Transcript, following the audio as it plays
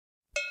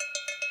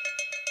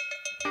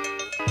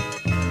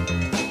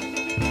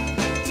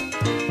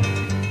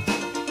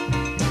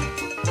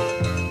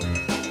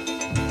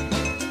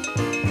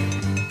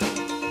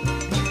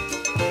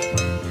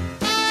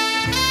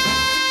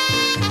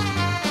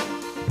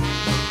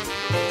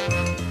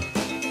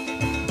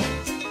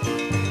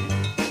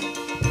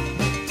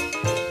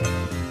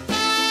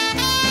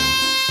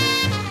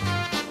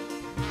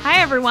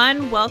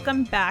everyone.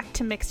 Welcome back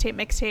to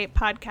Mixtape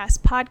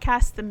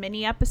Podcast, the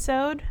mini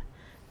episode,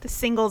 the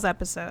singles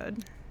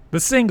episode. The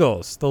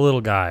singles, the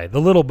little guy,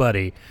 the little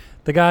buddy,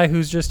 the guy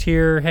who's just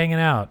here hanging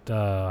out,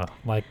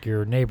 like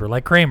your neighbor,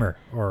 like Kramer,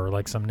 or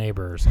like some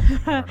neighbor or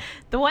something.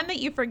 The one that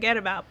you forget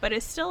about, but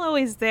is still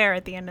always there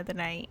at the end of the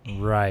night.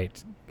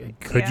 Right.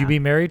 Could you be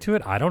married to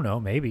it? I don't know.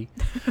 Maybe.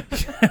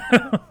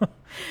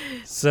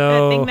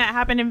 So that thing that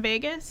happened in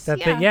Vegas?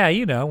 Yeah,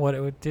 you know, what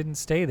it didn't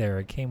stay there.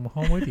 It came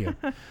home with you.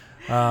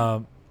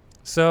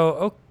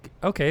 So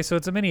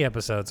it's a mini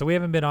episode. So we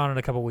haven't been on in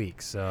a couple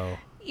weeks. So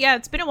yeah,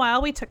 it's been a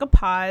while. We took a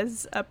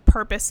pause, a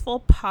purposeful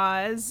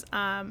pause,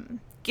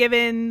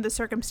 given the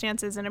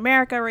circumstances in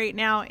America right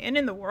now and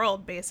in the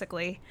world,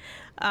 basically.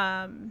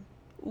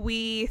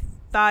 We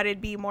thought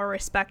it'd be more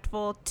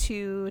respectful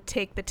to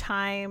take the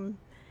time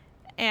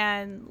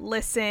and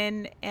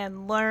listen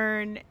and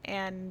learn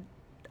and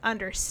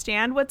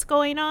understand what's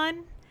going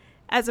on,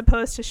 as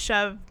opposed to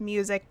shove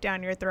music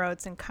down your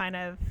throats and kind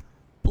of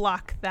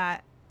block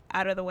that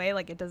out of the way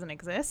like it doesn't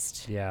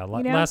exist. Yeah,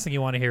 last thing you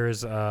want to hear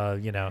is,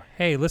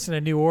 hey, listen to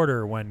New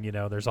Order when,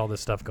 there's all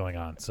this stuff going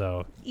on.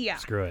 So yeah,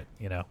 screw it,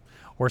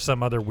 or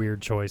some other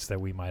weird choice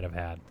that we might have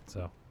had.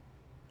 So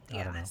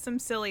I don't know. Some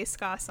silly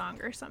ska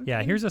song or something.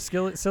 Yeah, here's a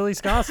silly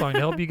ska song to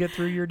help you get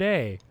through your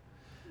day.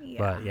 Yeah.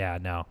 But yeah,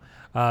 no.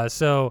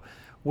 So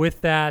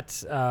with that,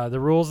 the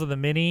rules of the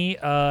mini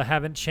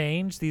haven't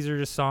changed. These are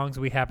just songs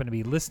we happen to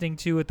be listening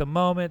to at the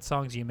moment,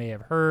 songs you may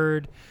have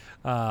heard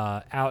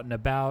out and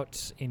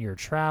about in your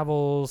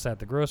travels, at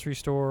the grocery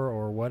store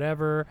or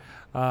whatever.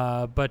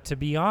 But to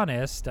be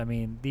honest, I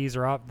mean,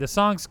 the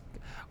songs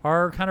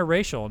are kind of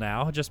racial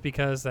now, just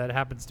because that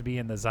happens to be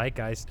in the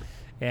zeitgeist,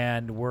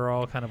 and we're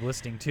all kind of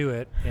listening to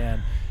it.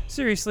 And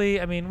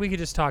seriously, I mean, we could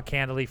just talk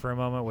candidly for a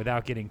moment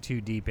without getting too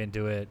deep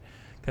into it,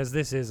 because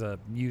this is a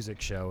music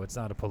show. It's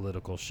not a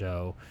political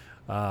show.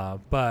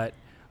 But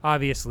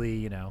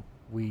obviously,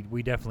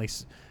 we definitely...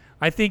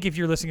 I think if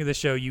you're listening to the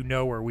show, you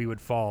know where we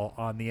would fall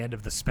on the end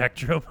of the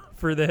spectrum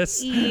for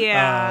this.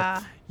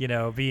 Yeah.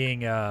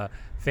 Being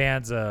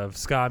fans of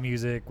ska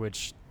music,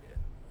 which,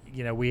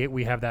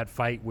 we have that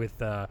fight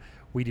with...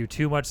 we do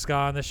too much ska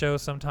on the show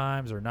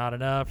sometimes, or not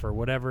enough, or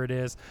whatever it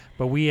is.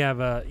 But we have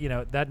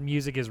that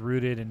music is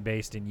rooted and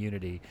based in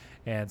unity.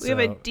 And we have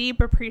a deep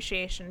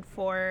appreciation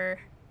for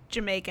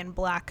Jamaican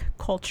black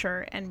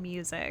culture and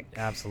music.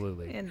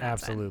 Absolutely. Sense,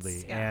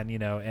 yeah.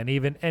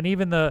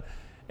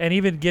 And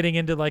even getting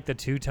into like the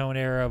two-tone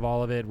era of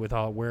all of it, with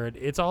all where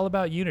it's all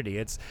about unity.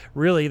 It's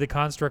really, the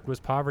construct was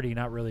poverty,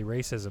 not really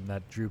racism,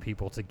 that drew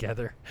people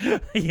together.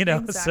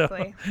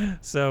 Exactly.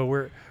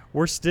 So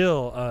we're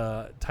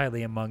still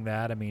tightly among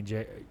that. I mean,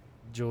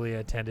 Julia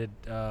attended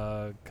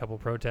a couple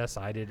protests.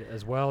 I did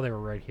as well. They were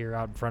right here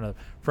out in front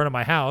of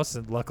my house,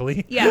 and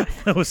luckily, yeah,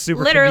 it was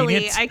super literally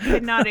convenient. I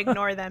could not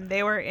ignore them.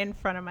 They were in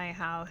front of my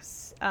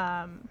house.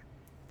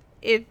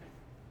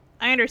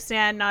 I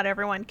understand not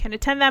everyone can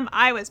attend them.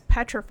 I was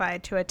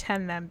petrified to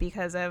attend them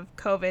because of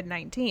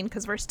COVID-19,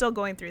 because we're still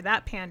going through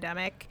that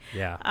pandemic.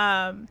 Yeah.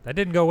 That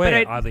didn't go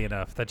away, oddly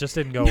enough. That just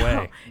didn't go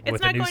away.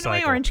 It's not going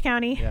away, Orange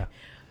County.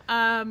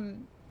 Yeah.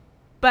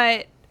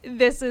 But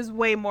this is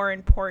way more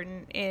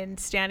important in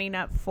standing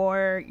up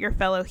for your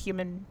fellow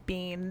human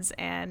beings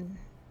and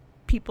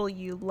people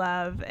you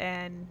love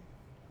and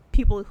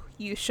people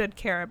you should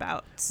care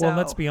about. So. Well,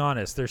 let's be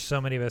honest. There's so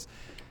many of us.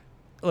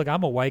 Look,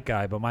 I'm a white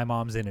guy, but my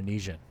mom's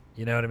Indonesian.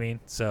 You know what I mean?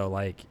 So,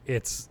 like,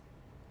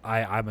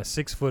 I'm a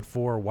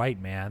 6'4"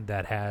 white man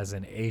that has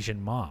an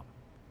Asian mom.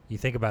 You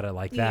think about it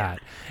like that.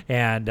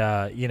 And,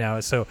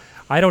 so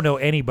I don't know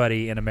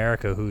anybody in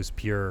America who's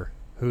pure,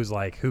 who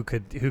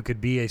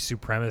could be a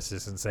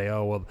supremacist and say,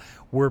 oh, well,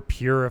 we're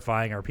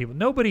purifying our people.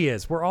 Nobody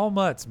is. We're all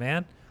mutts,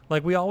 man.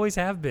 Like we always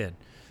have been.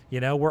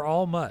 We're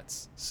all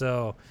mutts.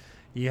 So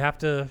you have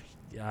to,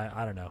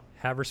 I don't know,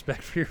 have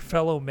respect for your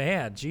fellow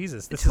man.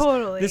 Jesus. This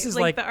is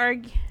like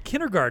the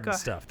kindergarten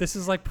stuff. This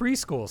is like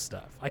preschool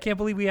stuff. I can't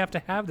believe we have to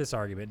have this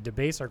argument,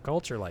 debase our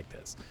culture like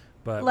this.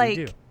 But we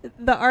do.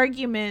 The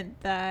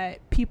argument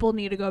that people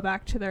need to go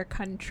back to their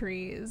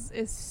countries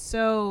is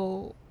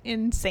so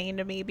insane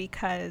to me,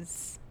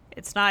 because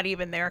it's not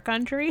even their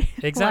country.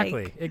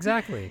 Exactly.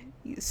 Exactly.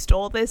 You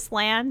stole this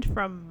land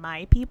from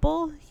my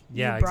people.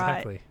 Yeah,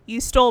 exactly.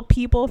 You stole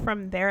people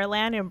from their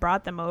land and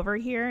brought them over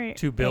here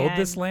to build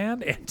this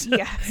land, and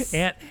yes,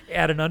 and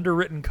at an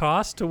underwritten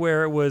cost, to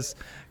where it was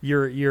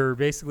you're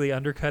basically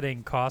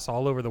undercutting costs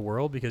all over the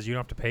world, because you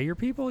don't have to pay your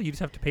people. You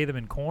just have to pay them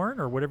in corn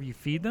or whatever you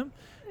feed them.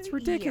 It's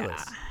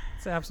ridiculous. Yeah.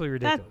 It's absolutely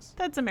ridiculous.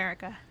 That's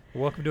America.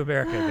 Welcome to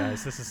America,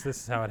 guys. This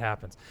is how it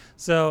happens.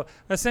 So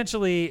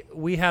essentially,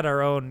 we had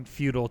our own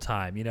feudal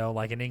time.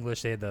 Like in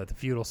English, they had the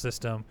feudal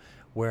system,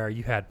 where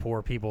you had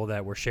poor people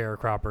that were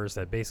sharecroppers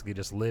that basically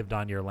just lived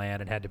on your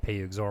land and had to pay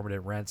you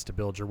exorbitant rents to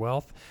build your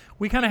wealth.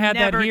 We kind of had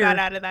that here. Never got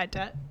out of that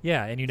debt.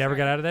 Yeah, and you never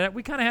got out of that.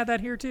 We kind of had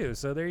that here too.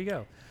 So there you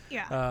go.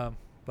 Yeah.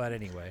 But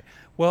anyway,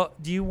 well,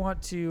 do you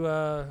want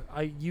to?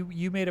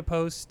 You made a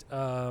post,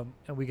 and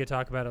we could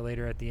talk about it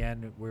later at the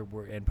end.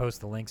 And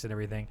post the links and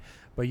everything.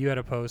 But you had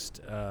a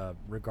post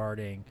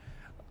regarding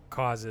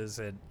causes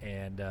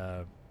and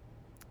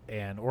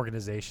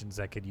organizations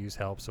that could use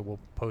help. So we'll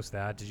post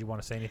that. Did you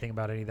want to say anything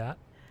about any of that?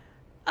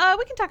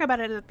 We can talk about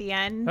it at the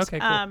end. Okay,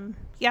 cool.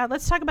 Yeah,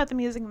 let's talk about the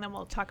music, and then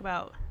we'll talk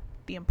about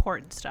the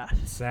important stuff.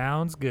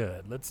 Sounds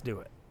good. Let's do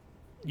it.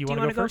 You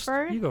want to go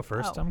first? You go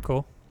first. Oh. I'm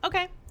cool.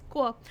 Okay,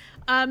 cool.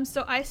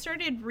 So I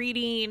started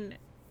reading,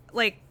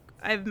 like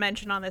I've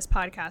mentioned on this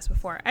podcast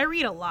before, I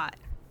read a lot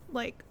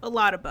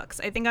of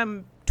books. I think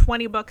I'm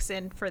 20 books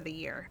in for the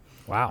year.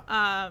 Wow.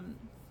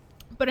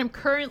 But I'm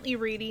currently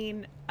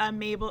reading a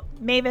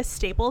Mavis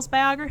Staples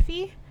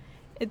biography.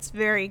 It's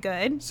very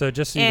good. So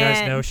just so you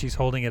guys know, she's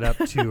holding it up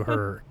to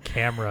her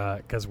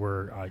camera because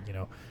we're,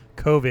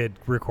 COVID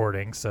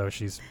recording, so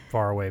she's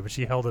far away. But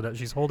she held it up.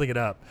 She's holding it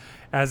up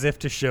as if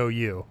to show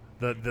you,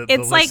 the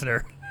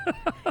listener.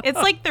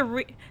 It's like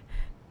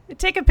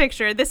take a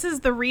picture. This is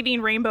the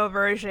Reading Rainbow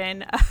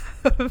version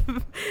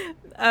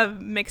of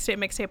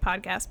Mixtape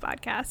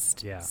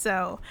podcast. Yeah.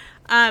 So,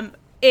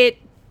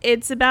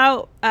 it's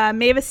about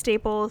Mavis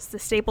Staples, the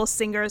Staples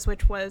Singers,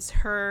 which was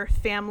her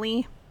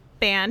family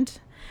band.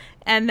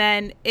 And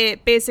then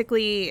it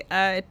basically,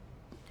 the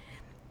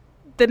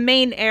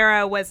main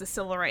era was the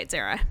civil rights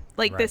era.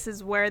 Like, This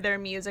is where their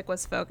music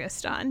was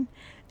focused on.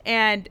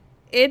 And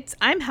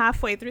I'm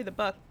halfway through the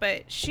book,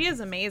 but she is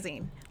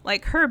amazing.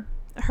 Like, her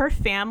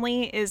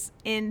family is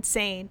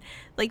insane.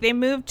 Like, they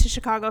moved to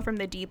Chicago from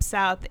the Deep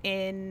South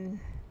in,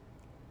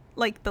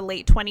 like, the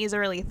late 20s,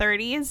 early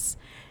 30s.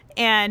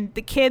 And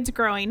the kids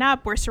growing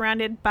up were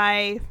surrounded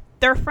by,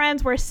 their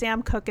friends were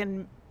Sam Cooke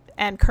and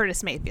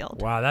Curtis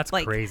Mayfield. Wow, that's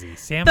like, crazy.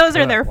 Those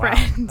are their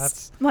friends.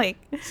 That's, like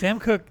Sam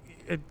Cooke,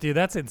 dude,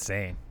 that's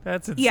insane.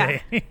 That's insane.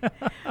 Yeah.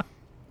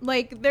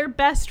 Like, they're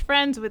best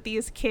friends with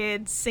these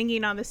kids,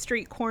 singing on the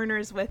street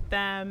corners with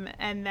them.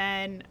 And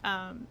then,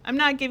 I'm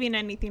not giving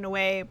anything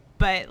away,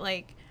 but,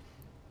 like,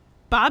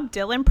 Bob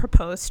Dylan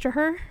proposed to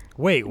her.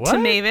 Wait, what? To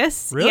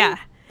Mavis. Really? Yeah.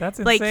 That's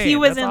insane. Like, he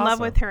was That's in love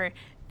awesome. with her.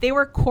 They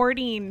were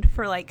courting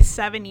for, like,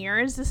 7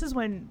 years. This is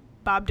when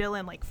Bob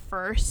Dylan, like,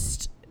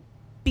 first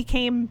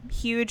became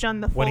huge on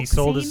the folk when he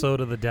sold scene. his soul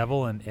to the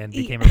devil and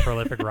became a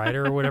prolific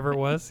writer or whatever it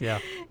was. Yeah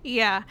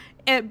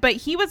But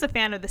he was a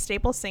fan of the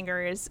Staples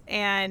Singers,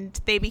 and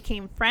they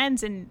became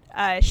friends, and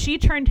she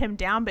turned him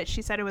down, but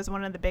she said it was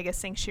one of the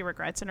biggest things she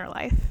regrets in her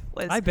life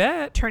was I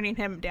bet turning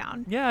him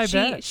down. Yeah, I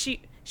bet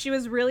she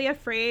was really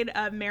afraid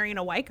of marrying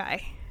a white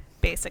guy,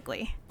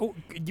 basically. Oh,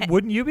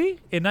 wouldn't you be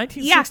in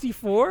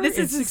 1964? This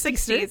is the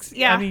 60s.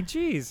 Yeah, I mean,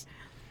 geez,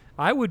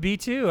 I would be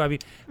too. I mean,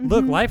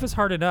 look, life is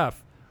hard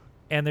enough.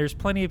 And there's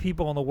plenty of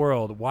people in the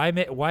world. Why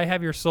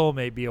have your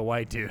soulmate be a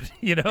white dude,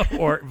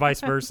 or vice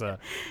versa?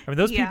 I mean,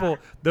 those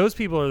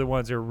people are the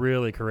ones who are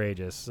really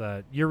courageous.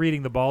 You're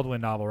reading the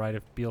Baldwin novel, right?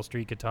 If Beale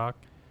Street Could Talk.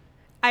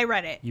 I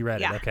read it. You read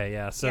it, okay?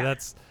 Yeah. So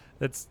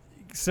that's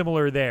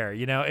similar there.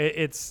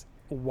 It's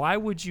why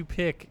would you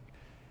pick?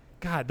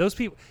 God, those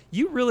people.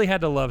 You really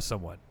had to love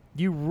someone.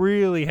 You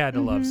really had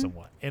to love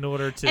someone in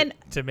order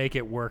to make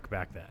it work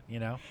back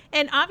then.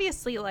 And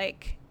obviously,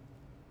 like.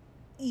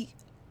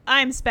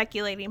 I'm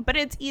speculating, but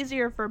it's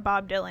easier for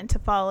Bob Dylan to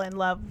fall in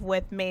love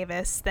with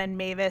Mavis than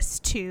Mavis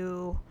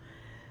to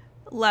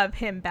love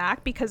him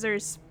back, because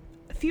there's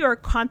fewer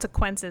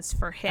consequences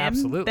for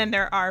him than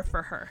there are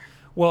for her.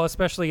 Well,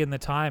 especially in the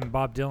time,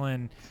 Bob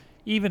Dylan,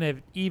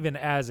 even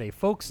as a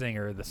folk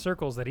singer, the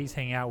circles that he's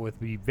hanging out with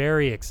would be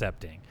very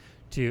accepting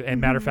to, and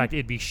matter of fact,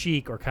 it'd be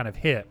chic or kind of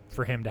hip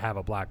for him to have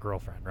a black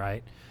girlfriend,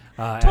 right?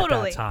 Totally.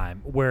 At that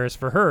time. Whereas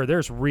for her,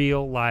 there's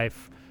real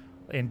life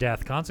in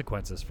death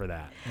consequences for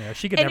that.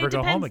 She could never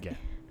go home again.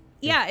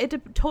 Yeah,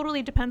 it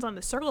totally depends on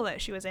the circle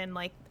that she was in.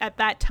 Like, at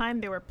that time,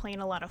 they were playing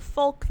a lot of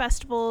folk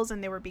festivals,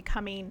 and they were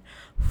becoming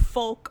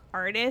folk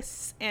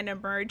artists and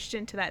emerged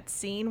into that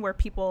scene where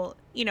people,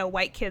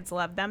 white kids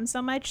love them so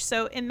much.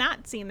 So in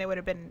that scene, they would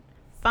have been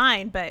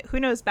fine, but who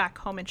knows back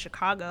home in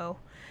Chicago.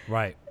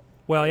 Right.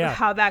 Well, yeah.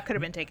 How that could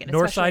have been taken.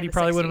 North side, you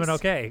probably would have been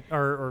okay.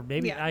 Or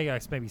maybe, yeah. I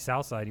guess maybe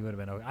South side, you would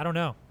have been okay. I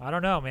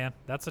don't know, man.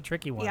 That's a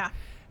tricky one. Yeah.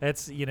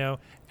 It's,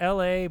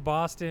 L.A.,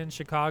 Boston,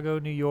 Chicago,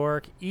 New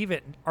York, even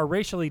are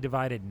racially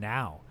divided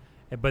now.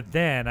 But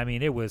then, I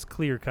mean, it was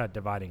clear-cut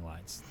dividing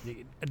lines.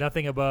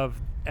 Nothing above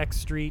X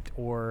Street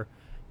or,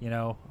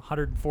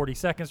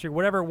 142nd Street,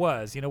 whatever it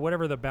was,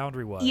 whatever the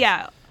boundary was.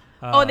 Yeah.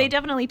 They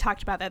definitely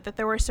talked about that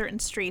there were certain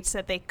streets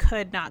that they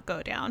could not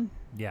go down.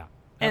 Yeah.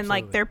 And, absolutely.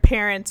 like, their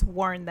parents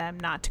warned them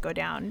not to go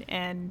down.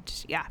 And,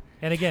 yeah.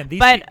 And, again,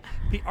 the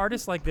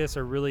artists like this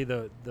are really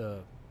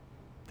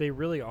they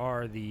really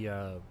are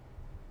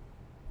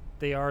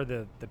they are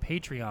the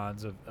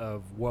Patreons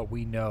of what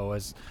we know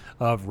as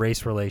of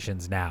race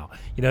relations now.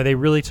 They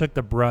really took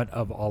the brunt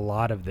of a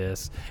lot of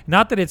this.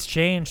 Not that it's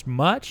changed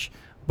much,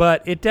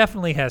 but it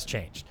definitely has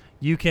changed.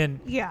 You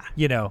can,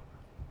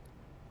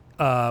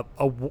 a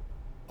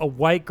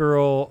white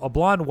girl, a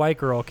blonde white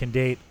girl can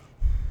date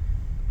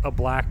a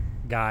black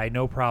guy,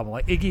 no problem.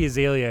 Like Iggy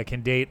Azalea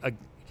can date a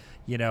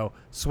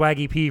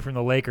Swaggy P from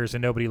the Lakers,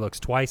 and nobody looks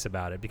twice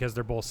about it because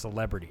they're both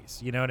celebrities.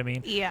 You know what I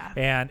mean? Yeah.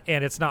 And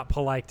it's not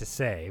polite to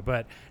say,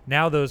 but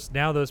now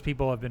those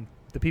people have been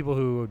the people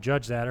who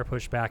judge that are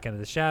pushed back into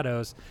the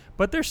shadows,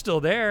 but they're still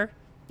there.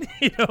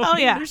 You know, Oh,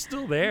 yeah. they're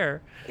still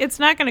there. It's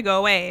not going to go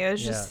away. It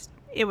was Yeah. just,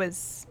 it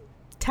was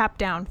tapped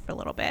down for a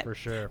little bit. For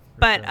sure.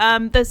 But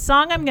the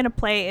song I'm going to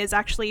play is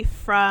actually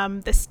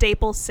from the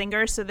Staples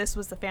Singers. So this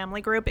was the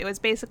family group. It was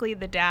basically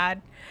the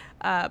dad,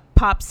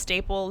 Pop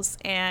Staples,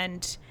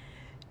 and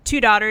 2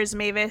 daughters,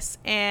 Mavis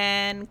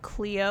and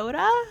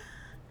Cleota,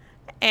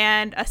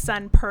 and a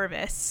son,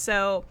 Purvis.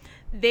 So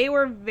they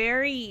were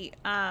very,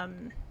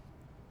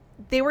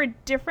 they were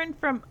different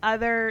from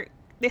other,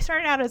 they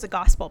started out as a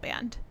gospel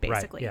band,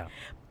 basically. Right,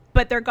 yeah.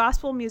 But their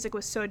gospel music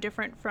was so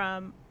different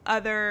from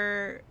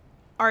other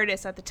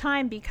artists at the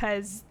time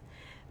because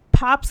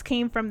Pops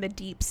came from the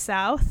Deep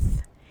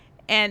South.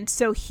 And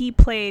so he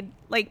played,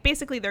 like,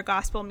 basically their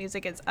gospel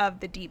music is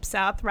of the Deep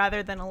South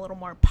rather than a little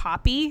more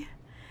poppy.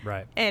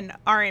 Right. And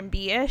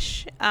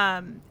R&B-ish.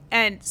 And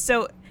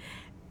so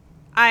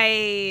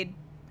I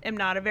am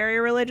not a very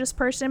religious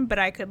person, but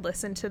I could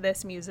listen to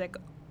this music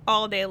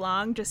all day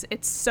long. Just,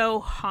 it's so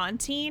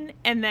haunting.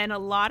 And then a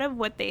lot of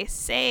what they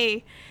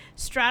say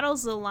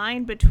straddles the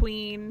line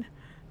between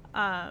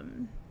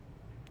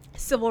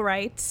civil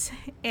rights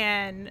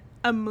and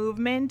a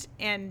movement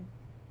and,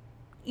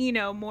 you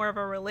know, more of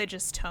a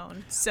religious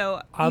tone.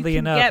 So Oddly you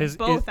can enough, get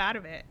both out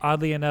of it.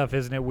 Oddly enough,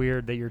 isn't it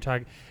weird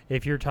that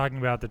if you're talking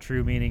about the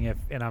true meaning,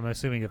 and I'm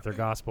assuming if they're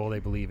gospel, they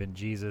believe in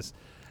Jesus.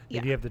 Yeah.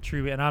 If you have the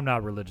true, and I'm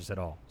not religious at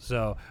all,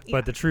 so, but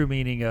Yeah. the true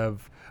meaning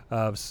of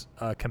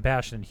a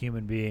compassionate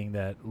human being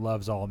that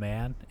loves all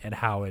man and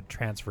how it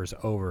transfers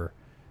over,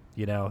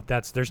 you know,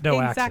 there's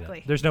no accident.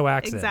 Exactly. There's no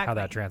accident how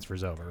Exactly. that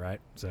transfers over,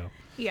 right? So,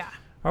 Yeah.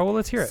 oh, well,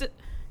 let's hear it. So-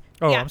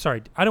 Oh, yeah. I'm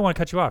sorry. I don't want to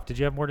cut you off. Did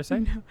you have more to say?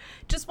 No.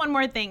 Just one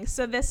more thing.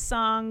 So this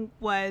song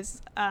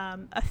was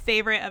a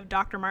favorite of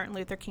Dr. Martin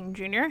Luther King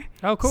Jr.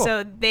 Oh, cool.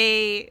 So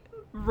they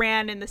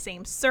ran in the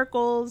same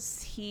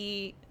circles.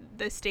 The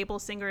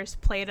Staples Singers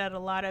played at a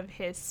lot of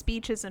his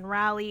speeches and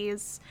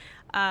rallies.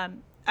 I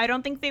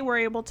don't think they were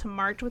able to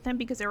march with him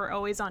because they were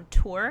always on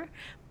tour.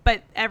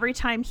 But every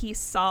time he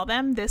saw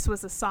them, this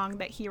was a song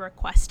that he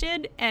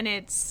requested, and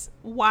it's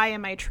Why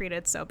Am I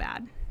Treated So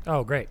Bad?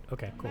 Oh, great.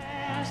 Okay, cool.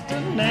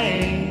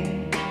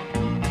 Name.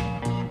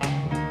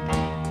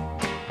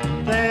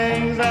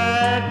 Things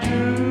I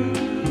do,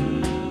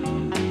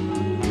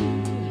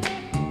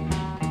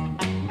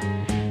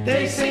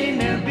 they seem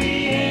to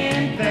be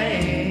in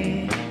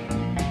vain.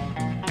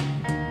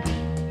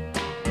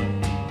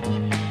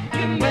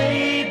 You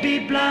may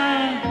be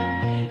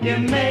blind, you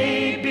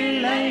may be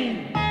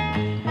lame.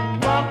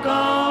 Walk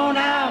on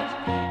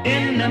out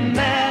in the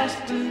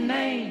Master's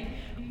name.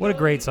 What a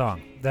great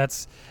song.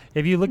 That's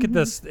if you look at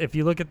this, if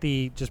you look at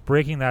the just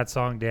breaking that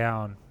song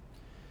down,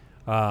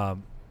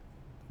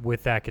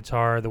 with that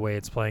guitar, the way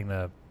it's playing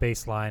the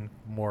bass line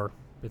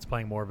it's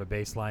playing more of a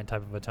bass line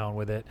type of a tone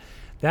with it.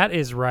 That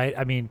is right.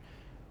 I mean,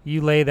 you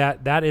lay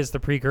that is the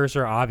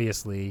precursor.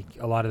 Obviously,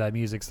 a lot of that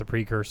music's the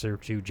precursor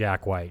to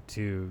Jack White,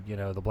 to, you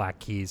know, the Black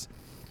Keys,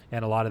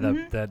 and a lot of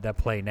that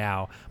play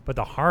now. But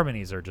the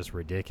harmonies are just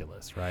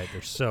ridiculous, right?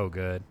 They're so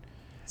good.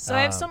 So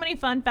I have so many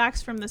fun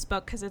facts from this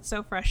book because it's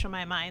so fresh in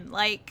my mind.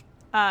 Like,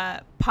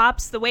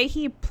 Pops, the way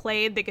he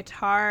played the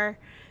guitar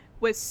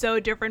was so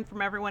different from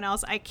everyone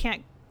else.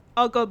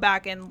 I'll go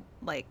back and,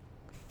 like,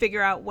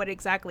 figure out what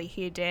exactly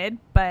he did.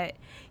 But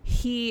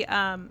he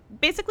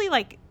basically,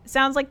 like,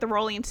 sounds like the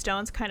Rolling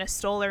Stones kind of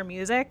stole their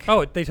music.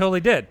 Oh, they totally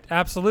did.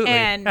 Absolutely.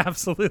 And-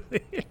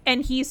 Absolutely.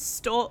 And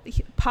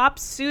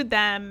Pops sued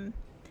them.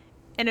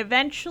 And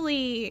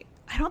eventually,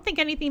 I don't think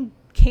anything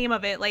came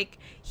of it. Like,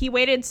 he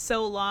waited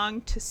so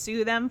long to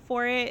sue them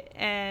for it,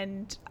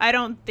 and I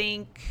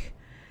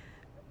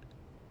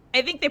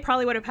think they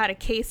probably would have had a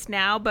case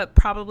now, but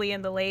probably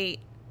in the late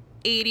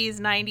 80s,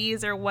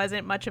 90s, there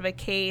wasn't much of a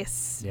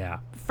case Yeah.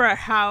 for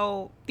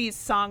how these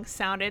songs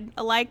sounded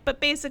alike. But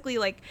basically,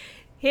 like,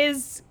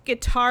 his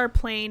guitar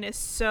playing is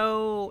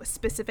so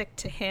specific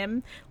to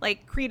him.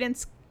 Like,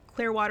 Creedence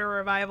Clearwater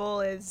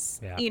Revival is,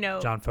 Yeah. you know,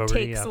 John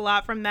Fogerty, takes yeah. a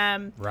lot from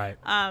them. Right.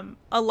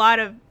 A lot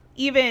of,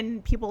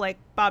 even people like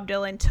Bob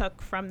Dylan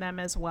took from them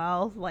as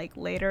well, like,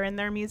 later in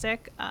their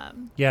music.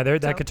 Yeah,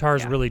 that So, guitar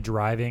is yeah. really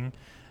driving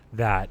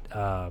that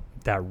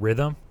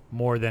rhythm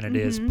more than it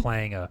is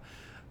playing a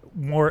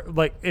more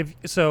like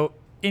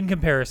in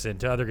comparison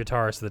to other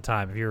guitarists at the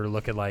time. If you were to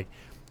look at like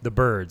the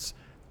Byrds,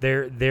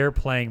 they're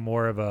playing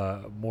more of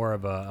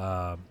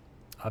a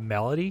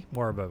melody,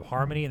 more of a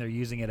harmony, and they're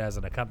using it as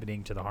an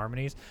accompanying to the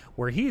harmonies,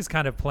 where he's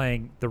kind of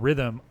playing the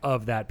rhythm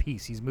of that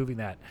piece. He's moving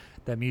that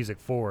music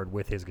forward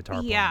with his guitar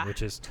playing, Yeah,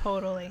 which is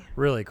totally.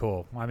 really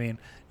cool. I mean,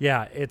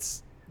 yeah,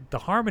 it's the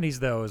harmonies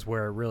though is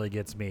where it really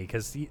gets me,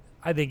 because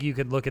I think you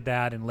could look at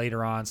that and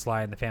later on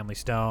Sly and the Family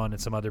Stone and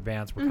some other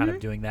bands were kind of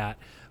doing that,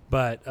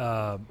 but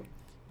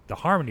the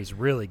harmonies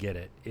really get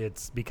it.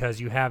 It's because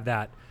you have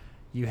that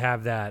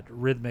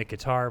rhythmic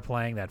guitar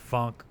playing, that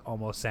funk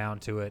almost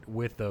sound to it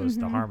with those.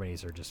 The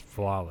harmonies are just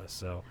flawless.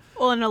 So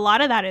Well, and a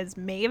lot of that is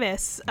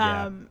Mavis.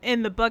 Yeah.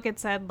 In the book, it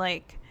said,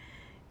 like,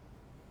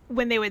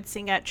 when they would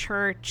sing at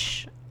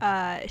church,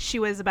 she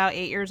was about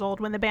 8 years old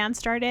when the band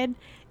started,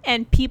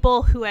 And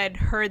people who had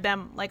heard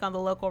them like on the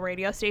local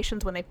radio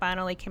stations when they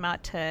finally came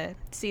out to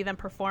see them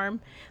perform,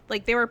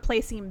 like they were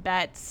placing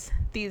bets.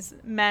 These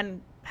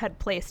men had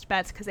placed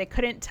bets because they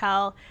couldn't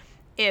tell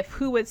if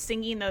who was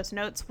singing those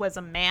notes was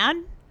a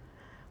man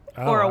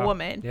or a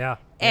woman. Yeah.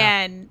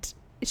 And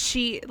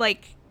she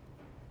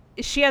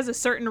has a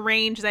certain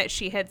range that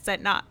she had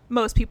said not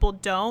most people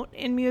don't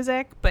in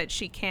music, but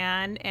she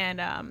can.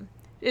 And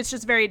it's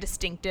just very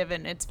distinctive,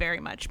 and it's very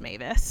much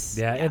Mavis.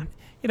 Yeah. And,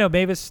 you know,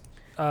 Mavis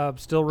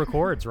still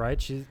records,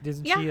 right? She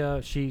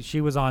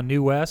she was on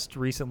New West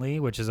recently,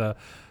 which is a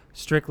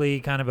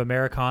strictly kind of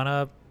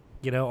Americana,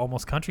 you know,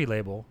 almost country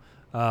label.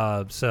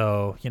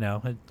 So, you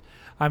know,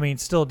 I mean,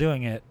 still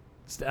doing it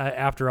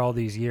after all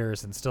these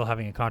years and still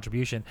having a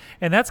contribution.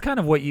 And that's kind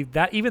of what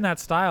even that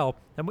style,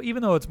 and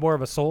even though it's more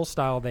of a soul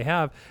style they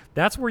have,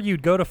 that's where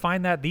you'd go to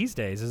find that these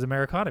days is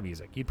Americana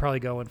music. You'd probably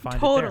go and find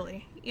it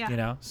there. Yeah. You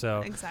know,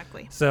 so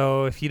exactly.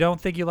 So if you don't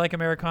think you like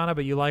Americana,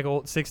 but you like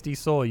old 60s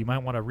soul, you might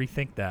want to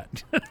rethink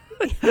that.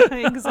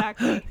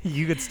 Exactly.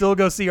 You could still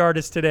go see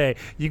artists today.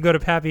 You can go to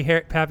Pappy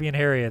and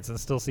Harriet's and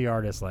still see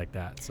artists like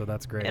that. So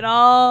that's great. It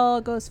all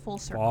goes full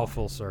circle. All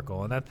full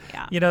circle. And that,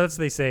 you know, that's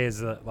what they say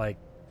is like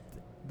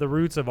the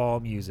roots of all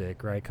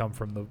music, right, come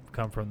from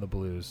the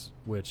blues,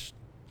 which,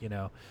 you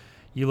know,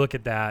 you look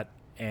at that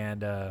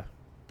and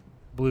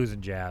blues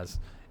and jazz.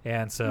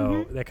 And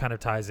so that kind of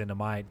ties into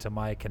my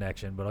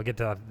connection, but I'll get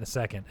to that in a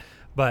second.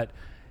 But,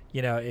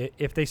 you know,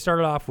 if they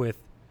started off with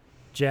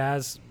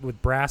jazz with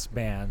brass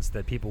bands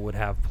that people would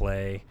have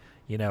play,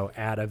 you know,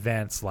 at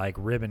events like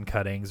ribbon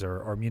cuttings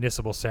or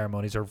municipal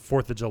ceremonies or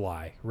 4th of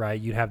July, right?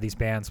 You'd have these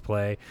bands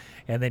play,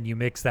 and then you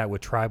mix that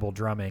with tribal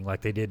drumming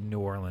like they did in New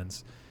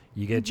Orleans.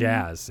 You get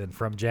jazz, and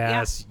from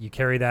jazz, you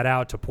carry that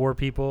out to poor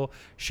people,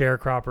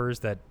 sharecroppers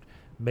that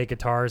make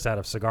guitars out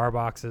of cigar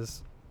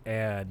boxes.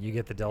 And you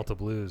get the Delta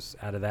blues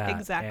out of that.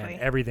 Exactly.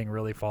 And everything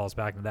really falls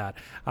back to that.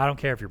 I don't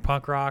care if you're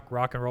punk rock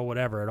and roll,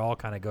 whatever. It all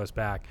kind of goes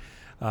back.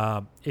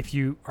 If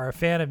you are a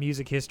fan of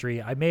music history,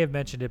 I may have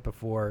mentioned it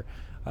before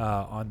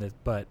on this,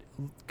 but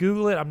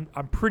Google it.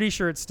 I'm pretty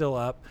sure it's still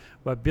up.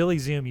 But Billy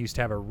Zoom used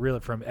to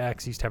have from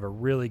X used to have a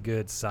really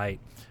good site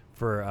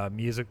for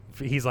music.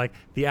 He's like,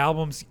 the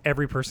albums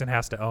every person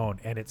has to own,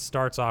 and it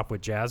starts off with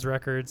jazz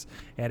records,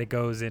 and it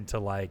goes into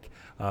like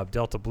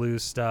Delta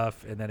blues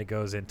stuff, and then it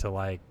goes into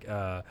like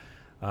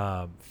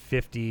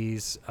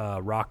 50s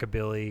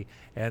rockabilly,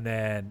 and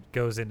then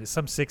goes into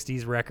some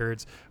 60s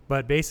records.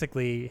 But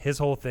basically his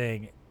whole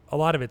thing, a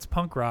lot of it's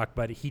punk rock,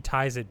 but he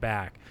ties it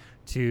back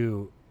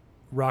to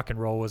rock and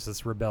roll was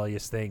this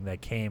rebellious thing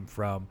that came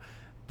from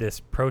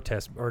this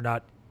protest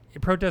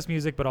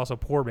music, but also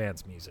poor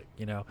man's music,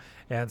 you know.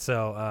 And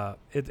so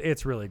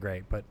it's really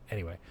great. But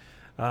anyway,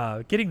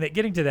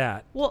 getting to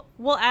that.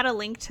 We'll add a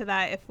link to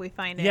that if we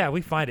find it. Yeah,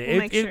 we find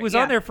it. It was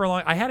on there for a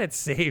long. I had it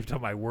saved on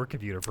my work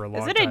computer for a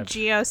long time. Is it a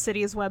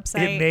GeoCities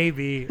website? It may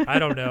be. I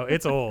don't know.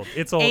 It's old.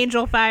 It's old.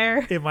 Angel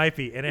Fire. It might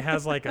be, and it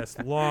has like a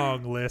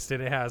long list,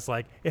 and he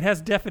has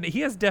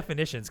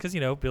definitions because,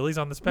 you know, Billy's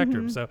on the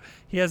spectrum, so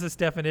he has his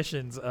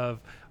definitions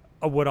of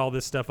what all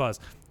this stuff is.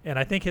 And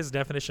I think his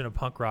definition of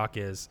punk rock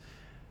is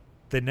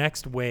the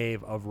next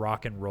wave of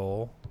rock and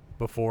roll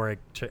before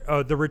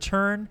the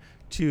return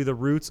to the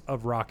roots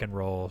of rock and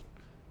roll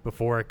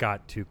before it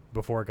got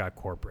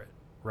corporate,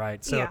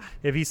 right? So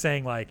if he's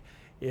saying like,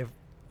 if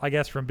I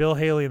guess from Bill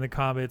Haley and the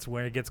Comets,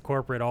 when it gets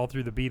corporate all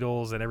through the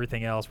Beatles and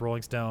everything else,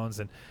 Rolling Stones,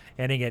 and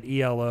ending at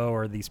ELO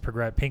or these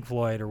Pink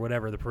Floyd or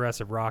whatever the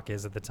progressive rock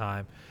is at the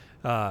time,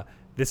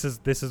 this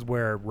is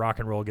where rock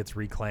and roll gets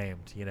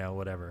reclaimed, you know,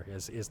 whatever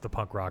is the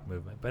punk rock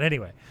movement. But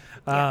anyway,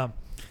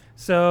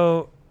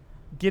 so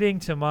getting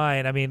to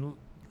mine, I mean,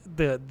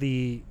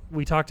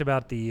 we talked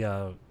about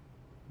the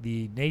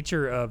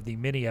nature of the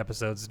mini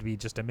episodes to be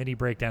just a mini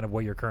breakdown of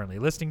what you're currently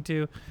listening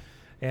to.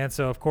 And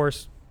so, of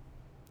course,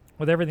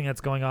 with everything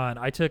that's going on,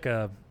 I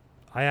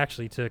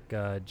actually took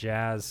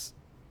jazz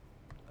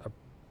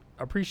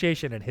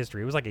appreciation and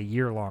history. It was like a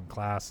year-long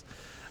class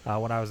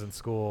when I was in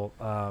school.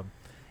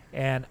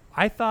 And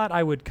I thought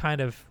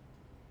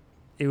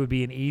it would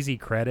be an easy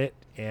credit,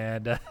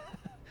 and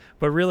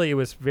but really it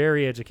was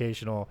very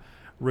educational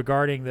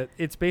regarding that.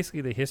 It's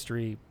basically the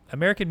history.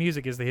 American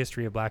music is the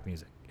history of black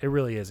music. It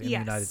really is in the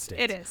United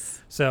States. It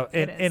is. So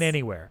in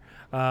anywhere.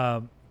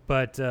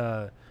 But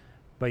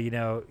you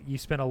know, you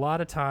spend a lot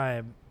of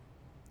time.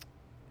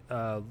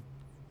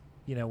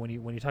 You know, when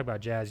you talk about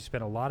jazz, you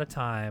spend a lot of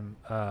time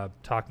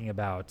talking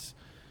about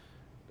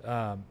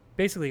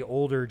basically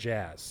older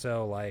jazz.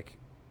 So like,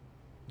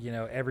 you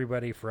know,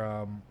 everybody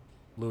from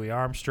Louis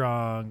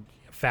Armstrong,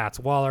 Fats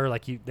Waller,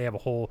 they have a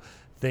whole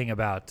thing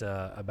about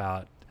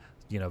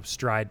you know,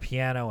 stride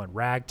piano and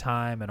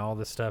ragtime and all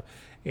this stuff.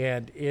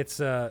 And it's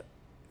the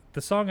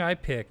song I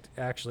picked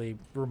actually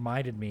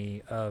reminded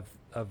me of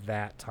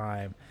that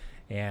time.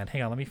 And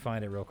hang on, let me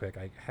find it real quick.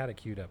 I had it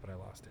queued up, but I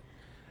lost it.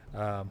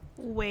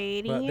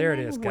 Waiting, there it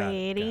is. and Got it.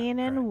 waiting,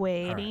 All and right.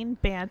 waiting.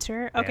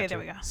 Banter. Okay, there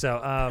we go.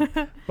 So,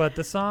 but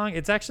the song,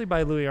 it's actually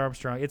by Louis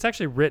Armstrong. It's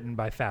actually written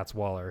by Fats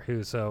Waller,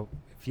 so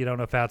if you don't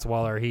know Fats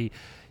Waller, he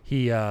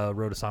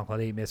wrote a song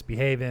called Ain't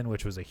Misbehavin',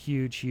 which was a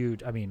huge,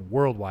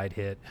 worldwide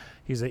hit.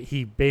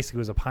 He basically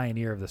was a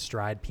pioneer of the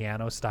stride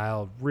piano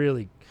style,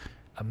 really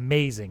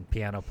amazing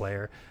piano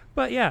player.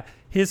 But yeah,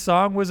 his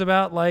song was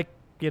about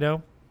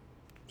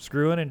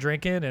screwing and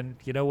drinking and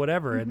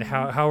whatever, and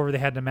however they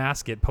had to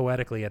mask it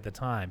poetically at the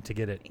time to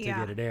get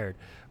it aired.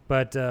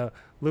 But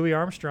Louis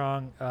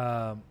Armstrong,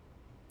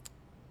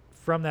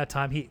 from that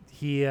time,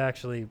 he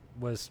actually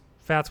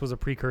Fats was a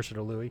precursor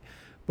to Louis,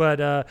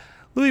 but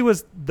Louis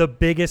was the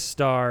biggest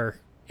star,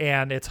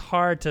 and it's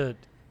hard to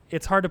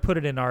put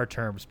it in our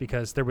terms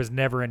because there was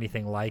never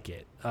anything like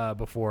it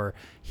before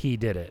he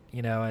did it,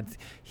 and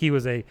he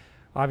was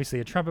obviously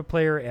a trumpet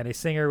player and a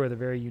singer with a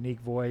very unique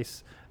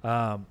voice.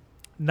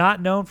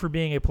 Not known for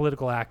being a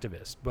political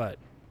activist, but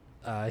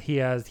he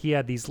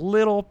had these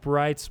little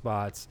bright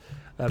spots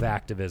of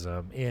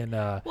activism in.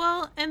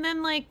 And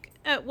then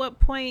at what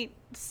point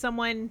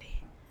someone,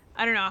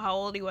 I don't know how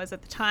old he was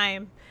at the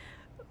time,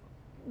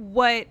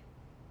 what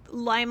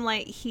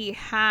limelight he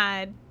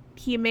had,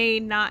 he may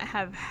not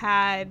have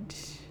had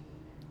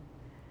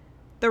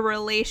the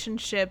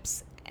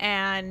relationships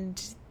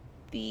and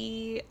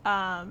the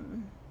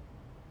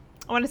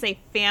I want to say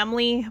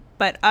family,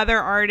 but other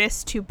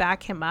artists to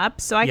back him up.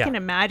 So I can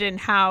imagine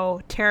how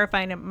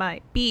terrifying it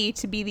might be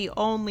to be the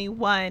only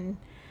one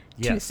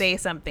to say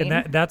something.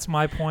 And that's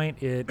my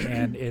point.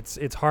 And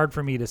it's hard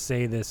for me to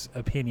say this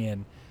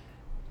opinion,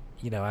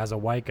 as a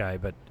white guy,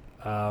 but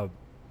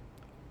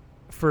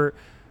for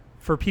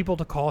people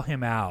to call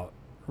him out,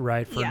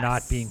 right, for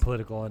not being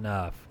political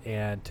enough,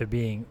 and to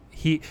being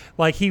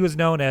they were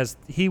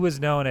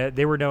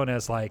known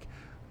as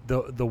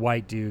the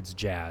white dudes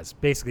jazz.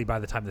 Basically, by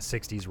the time the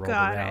 60s rolled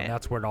around,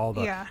 that's where all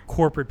the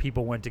corporate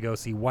people went to go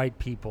see white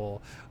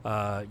people.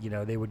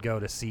 They would go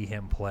to see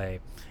him play.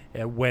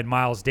 When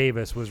Miles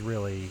Davis was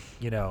really,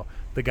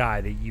 the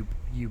guy that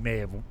you may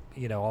have,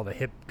 all the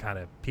hip kind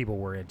of people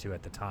were into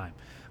at the time.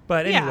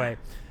 But anyway,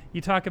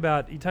 you talk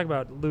about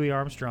Louis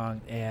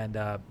Armstrong, and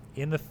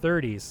in the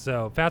 30s.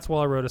 So Fats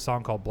Waller wrote a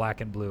song called Black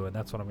and Blue, and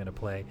that's what I'm going to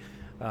play.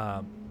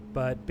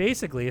 But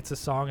basically, it's a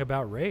song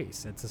about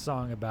race. It's a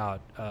song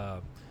about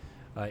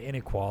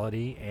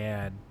inequality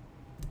and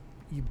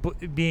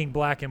being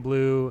black and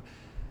blue,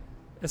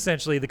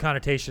 essentially the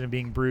connotation of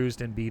being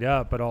bruised and beat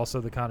up, but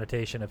also the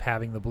connotation of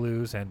having the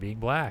blues and being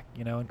black,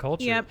 in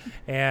culture. Yep.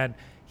 And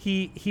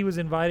he was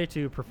invited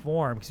to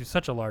perform, because he was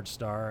such a large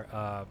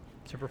star,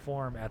 to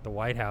perform at the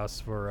White House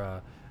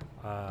for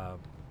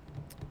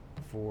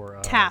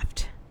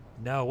Taft.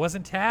 No, it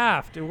wasn't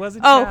Taft. It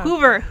wasn't Taft.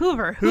 Hoover.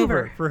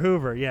 For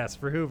Hoover, yes,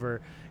 for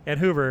Hoover. And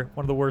Hoover,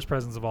 one of the worst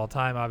presidents of all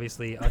time,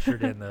 obviously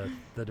ushered in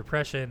the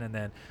Depression, and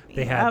then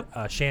they had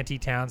shanty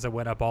towns that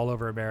went up all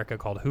over America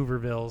called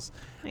Hoovervilles.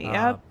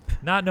 Yep.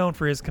 Not known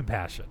for his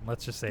compassion,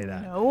 let's just say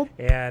that. Nope.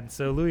 And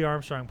so Louis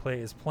Armstrong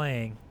is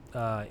playing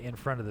in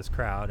front of this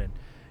crowd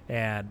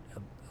and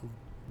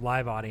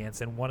live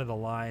audience, and one of the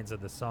lines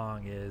of the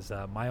song is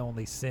my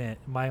only sin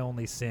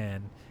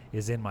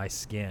is in my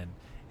skin.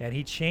 And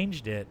he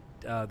changed it,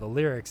 the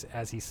lyrics,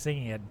 as he's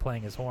singing it and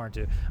playing his horn,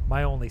 to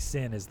my only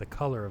sin is the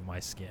color of my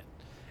skin.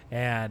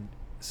 And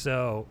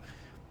so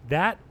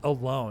that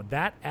alone,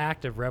 that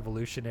act of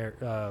revolutionary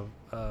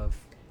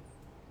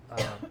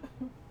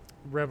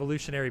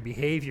revolutionary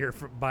behavior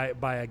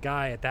by a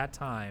guy at that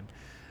time,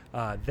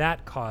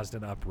 that caused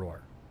an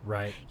uproar,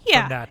 right?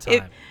 Yeah. From that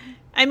time.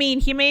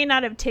 He may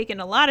not have taken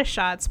a lot of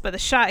shots, but the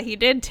shot he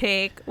did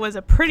take was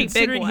a pretty big one.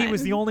 Considering he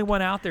was the only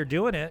one out there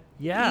doing it,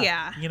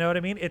 yeah. You know what I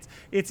mean?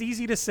 It's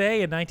easy to say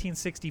in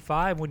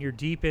 1965 when you're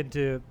deep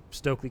into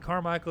Stokely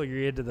Carmichael,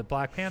 you're into the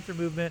Black Panther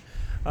movement,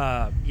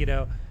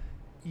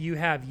 you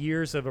have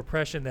years of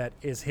oppression that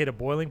is hit a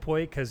boiling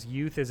point because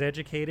youth is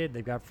educated,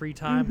 they've got free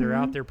time, they're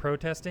out there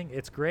protesting.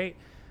 It's great,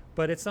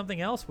 but it's something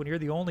else when you're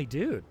the only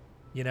dude.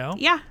 Yeah.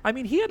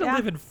 He had to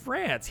live in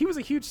France. He was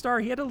a huge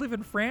star. He had to live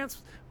in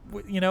France,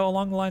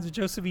 along the lines of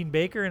Josephine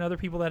Baker and other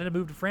people that had to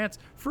move to France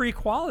for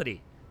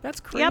equality. That's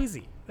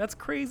crazy. Yep. That's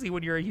crazy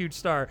when you're a huge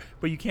star,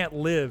 but you can't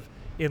live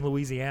in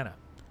Louisiana.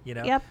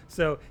 Yep.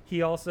 So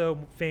he also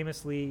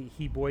famously,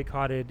 he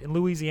boycotted. In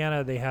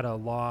Louisiana, they had a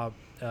law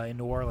in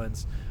New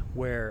Orleans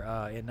where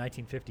in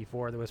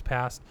 1954 that was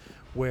passed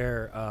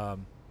where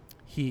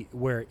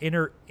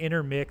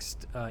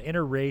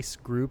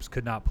interrace groups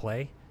could not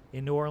play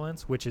in New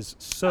Orleans, which is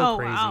so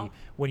crazy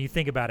when you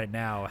think about it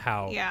now,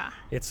 how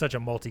it's such a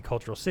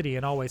multicultural city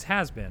and always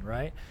has been,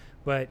 right?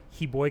 But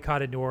he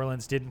boycotted New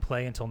Orleans, didn't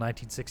play until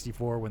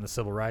 1964 when the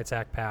Civil Rights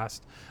Act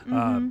passed.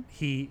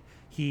 He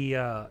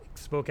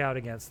spoke out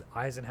against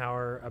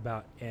Eisenhower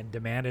and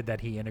demanded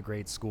that he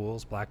integrate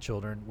schools, black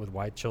children with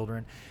white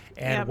children.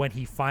 And when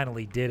he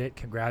finally did it,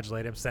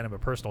 congratulated him, sent him a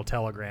personal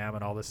telegram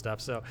and all this stuff.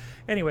 So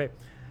anyway,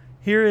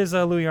 here is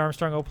Louis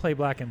Armstrong. I'll play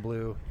Black and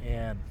Blue,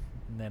 and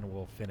then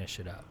we'll finish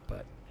it up.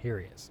 But here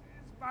he is.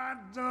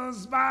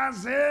 Those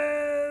spices,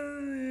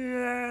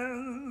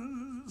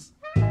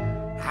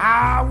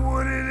 how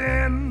would it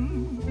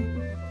end?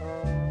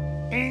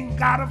 Ain't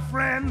got a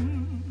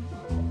friend.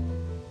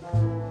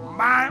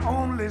 My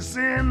only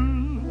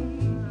sin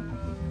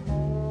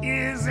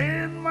is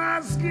in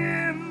my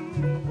skin.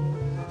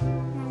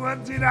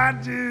 What did I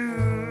do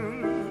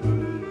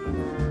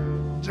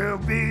to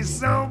be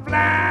so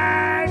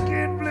black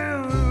and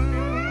blue?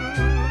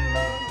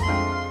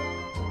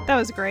 That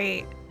was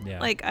great. Yeah.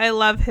 Like, I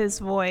love his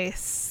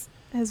voice.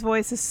 His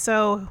voice is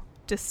so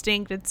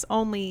distinct. It's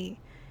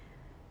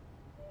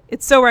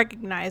so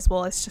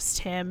recognizable. It's just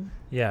him.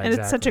 Yeah, and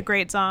exactly. it's such a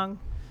great song.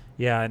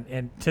 Yeah,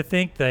 and to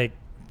think that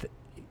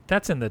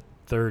that's in the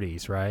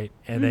 30s, right?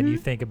 And then you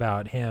Mm-hmm. think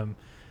about him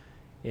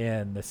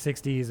in the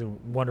 60s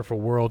and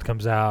Wonderful World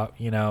comes out,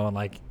 you know, and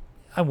like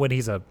when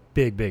he's a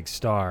big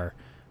star.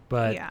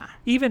 But Yeah.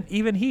 even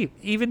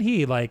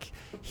he like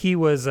he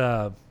was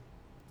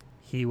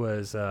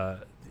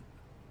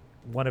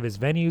one of his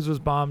venues was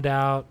bombed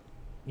out,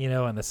 you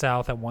know, in the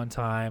South at one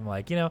time.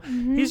 Like, you know,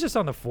 Mm-hmm. he's just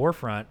on the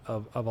forefront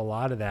of a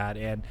lot of that,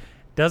 and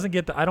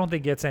I don't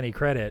think gets any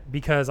credit,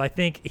 because I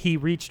think he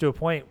reached to a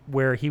point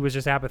where he was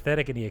just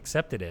apathetic and he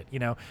accepted it. You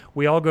know,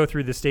 we all go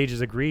through the stages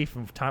of grief,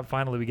 and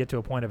finally we get to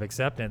a point of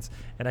acceptance,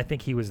 and I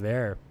think he was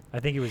there.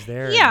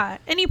 Yeah,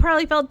 and he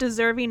probably felt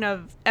deserving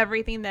of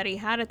everything that he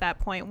had at that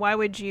point. Why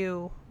would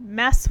you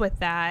mess with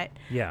that?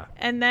 Yeah.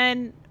 And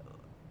then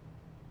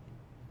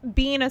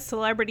being a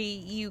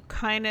celebrity, you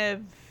kind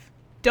of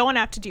don't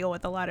have to deal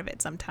with a lot of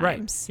it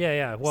sometimes. Right.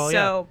 Yeah. Well,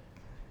 so,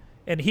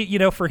 And he, you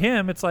know, for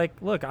him, it's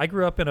like, look, I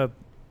grew up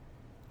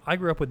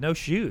with no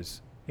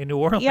shoes in New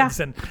Orleans, Yeah.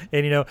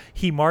 and you know,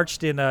 he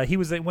marched in. He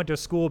went to a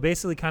school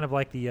basically kind of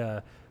like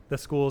the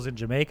schools in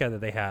Jamaica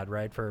that they had,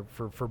 right,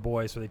 for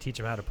boys, so they teach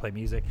them how to play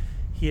music.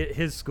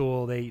 His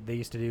school, they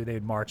used to do, they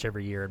would march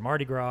every year in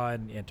Mardi Gras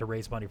and to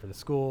raise money for the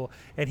school,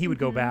 and he would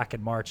go back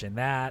and march in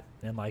that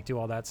and like do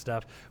all that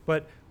stuff.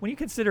 But when you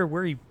consider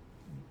where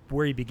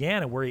he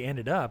began and where he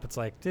ended up, it's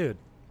like, dude,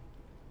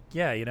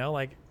 yeah, you know,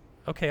 like,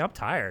 okay, I'm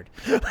tired.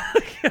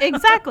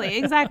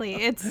 exactly.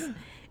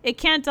 It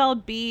can't all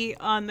be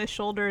on the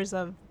shoulders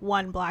of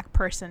one black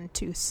person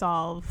to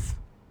solve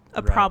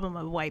a Right. problem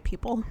of white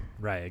people.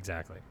 Right,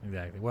 exactly.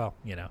 Well,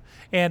 you know,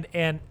 and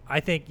I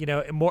think, you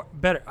know,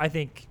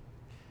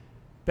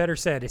 better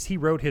said is he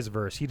wrote his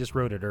verse. He just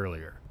wrote it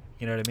earlier.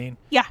 You know what I mean?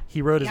 Yeah.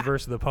 He wrote his Yeah.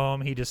 verse of the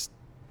poem. He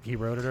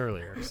wrote it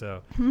earlier.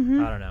 So I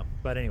don't know,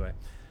 but anyway.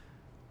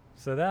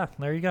 So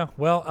there you go.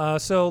 Well,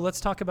 so let's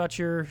talk about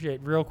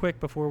real quick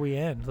before we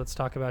end. Let's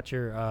talk about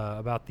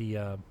about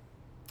the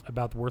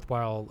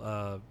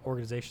worthwhile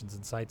organizations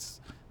and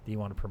sites that you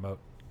want to promote.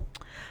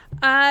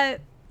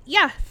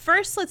 Yeah,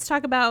 first let's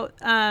talk about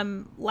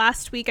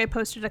last week we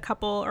posted a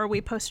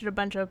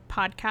bunch of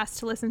podcasts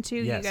to listen to.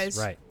 Yes, you guys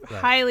right.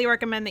 highly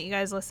recommend that you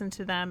guys listen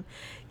to them.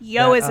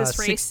 Is this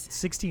race?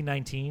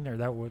 1619, or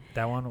that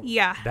one?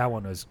 Yeah. That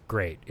one was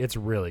great. It's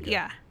really good.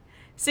 Yeah.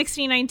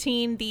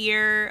 1619, the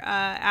year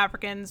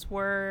Africans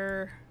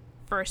were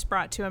first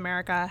brought to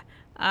America.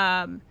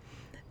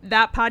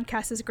 That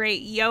podcast is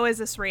great. Is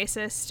This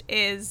Racist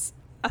is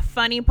a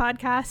funny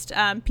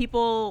podcast.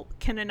 People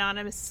can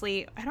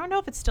anonymously, I don't know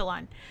if it's still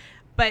on,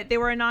 but they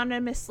were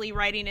anonymously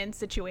writing in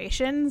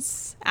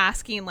situations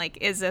asking, like,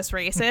 is this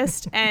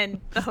racist? And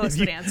the host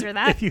would answer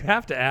that. If you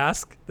have to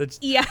ask, that's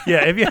Yeah.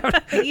 yeah. If you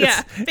have to,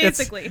 Yeah,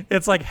 basically.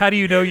 it's like, how do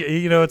you know?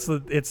 You know, it's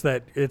the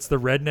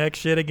redneck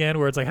shit again,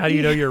 where it's like, how do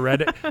you know you're a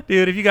redneck,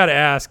 dude? If you got to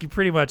ask,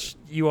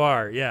 you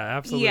are. Yeah,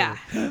 absolutely.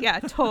 Yeah,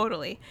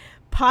 totally.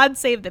 Pod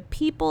Save the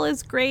People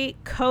is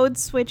great. Code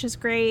Switch is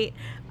great.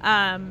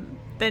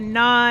 The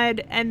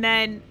Nod, and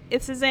then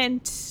this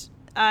isn't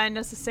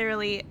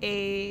necessarily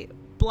a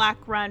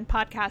black-run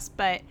podcast,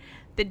 but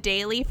The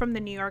Daily from the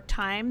New York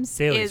Times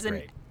Daily's is an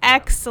great.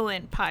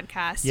 excellent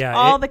podcast. Yeah,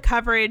 all the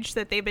coverage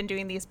that they've been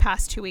doing these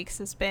past 2 weeks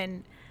has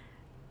been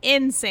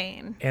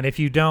insane. And if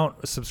you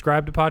don't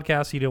subscribe to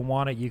podcasts, you don't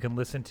want it, you can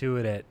listen to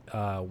it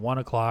at 1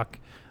 o'clock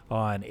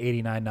on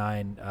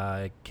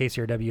 89.9.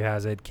 KCRW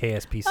has it.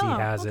 KSPC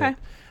has okay. it.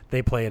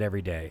 They play it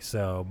every day.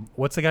 So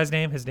what's the guy's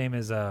name? His name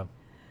is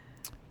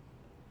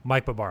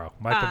Mike Barbaro.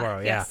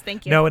 Yeah. Yes,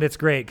 thank you. No, and it's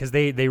great because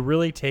they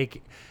really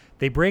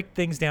they break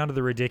things down to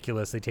the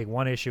ridiculous. They take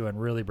one issue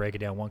and really break it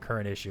down, one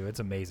current issue. It's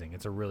amazing.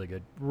 It's a really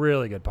good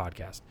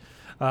podcast.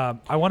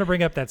 I want to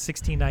bring up that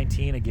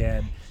 1619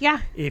 again. Yeah.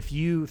 If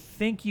you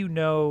think you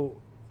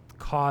know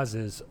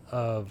causes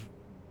of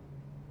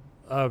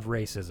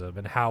racism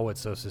and how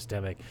it's so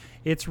systemic,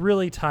 it's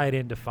really tied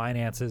into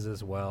finances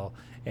as well.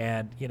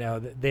 And you know,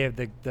 they have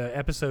the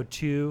episode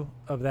 2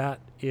 of that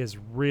is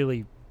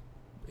really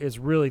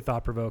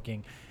thought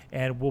provoking,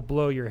 and will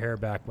blow your hair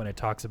back when it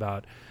talks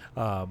about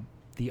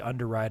the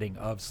underwriting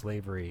of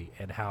slavery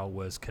and how it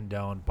was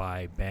condoned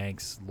by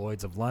banks,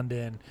 Lloyd's of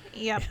London,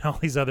 Yep. and all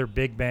these other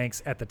big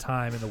banks at the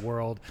time in the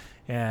world.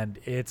 And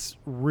it's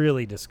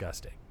really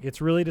disgusting.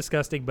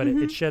 But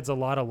it sheds a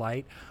lot of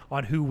light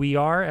on who we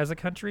are as a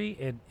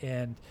country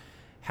and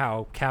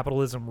how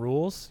capitalism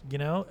rules. You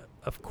know,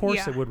 of course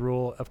Yeah. it would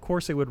rule. Of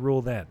course it would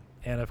rule then.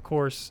 And of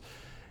course,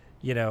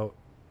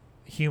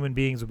 human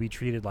beings would be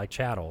treated like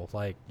chattel,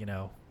 like,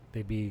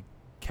 they'd be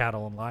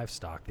cattle and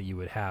livestock that you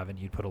would have and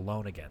you'd put a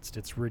loan against.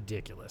 It's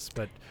ridiculous.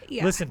 But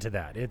listen to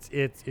that.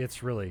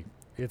 It's really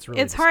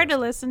it's hard to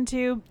listen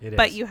to,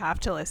 but is. you have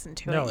to listen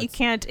to it. You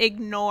can't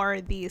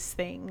ignore these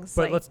things.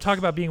 But let's talk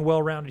about being a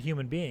well-rounded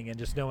human being and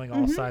just knowing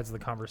all sides of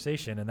the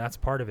conversation, and that's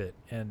part of it.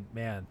 And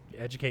man,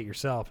 educate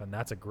yourself, and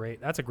that's a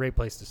great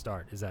place to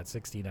start. Is that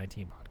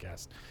 1619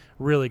 podcast?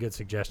 Really good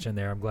suggestion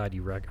there. I'm glad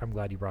you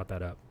brought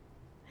that up.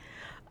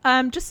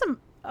 Just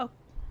some. Oh,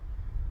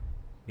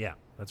 yeah,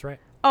 that's right.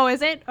 Oh,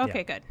 is it?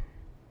 Okay, good.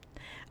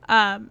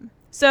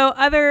 So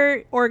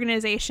other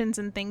organizations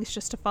and things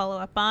just to follow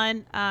up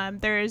on,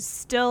 there's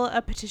still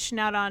a petition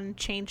out on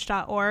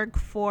change.org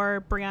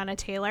for Breonna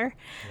Taylor.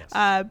 Yes.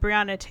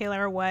 Breonna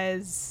Taylor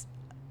was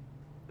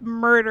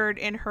murdered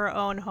in her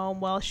own home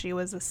while she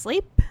was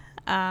asleep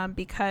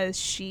because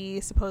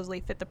she supposedly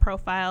fit the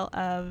profile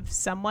of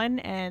someone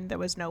and there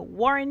was no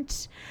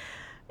warrant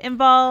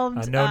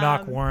involved. A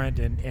no-knock warrant,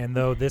 and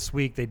though this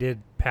week they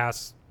did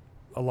pass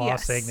a law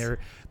saying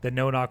the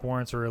no-knock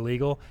warrants are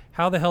illegal.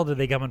 How the hell did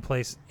they come in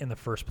place in the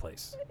first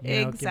place?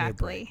 Exactly. Give me a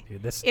break,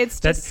 dude. It's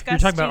disgusting. You're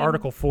talking about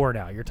Article 4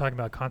 now. You're talking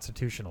about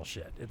constitutional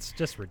shit. It's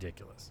just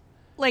ridiculous.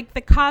 Like,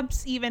 the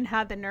cops even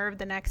had the nerve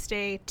the next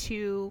day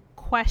to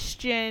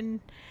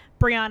question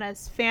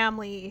Breonna's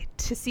family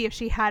to see if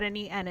she had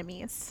any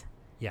enemies.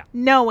 Yeah.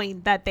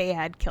 Knowing that they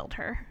had killed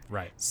her.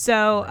 Right.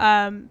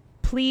 So,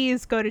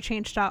 please go to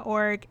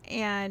change.org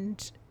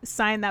and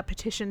sign that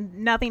petition.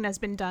 Nothing has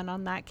been done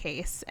on that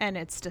case, and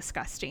it's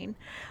disgusting.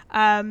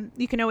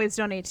 You can always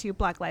donate to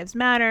Black Lives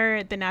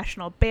Matter, the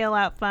National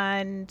Bailout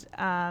Fund,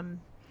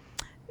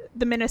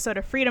 the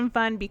Minnesota Freedom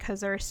Fund,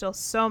 because there are still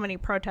so many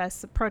protests.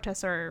 The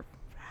protests are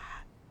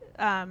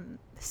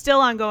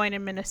still ongoing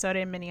in Minnesota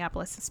and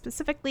Minneapolis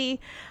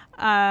specifically.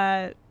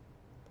 Sorry,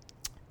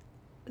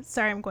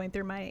 I'm going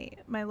through my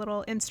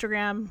little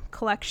Instagram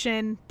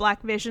collection.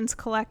 Black Visions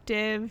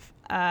Collective.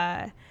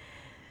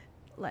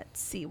 Let's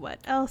see what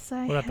else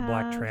I have. What about the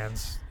Black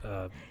Trans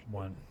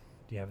one?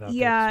 Do you have that?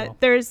 Yeah, well?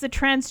 There's the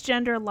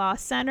Transgender Law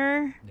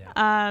Center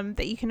Yeah.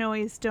 that you can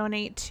always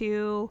donate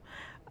to.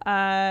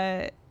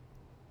 I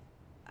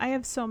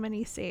have so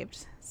many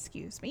saved.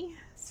 Excuse me.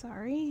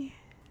 Sorry.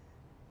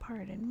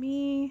 Pardon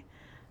me.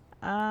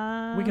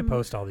 We can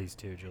post all these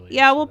too, Julie.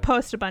 Yeah, we'll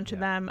post a bunch of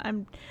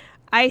them.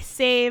 I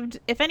saved,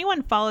 if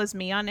anyone follows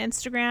me on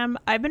Instagram,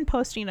 I've been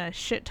posting a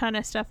shit ton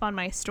of stuff on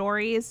my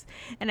stories,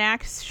 and I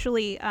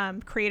actually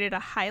created a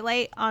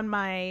highlight on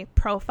my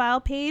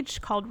profile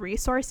page called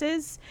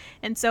resources.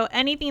 And so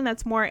anything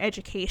that's more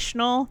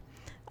educational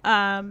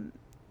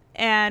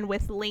and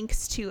with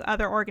links to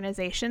other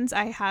organizations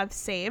I have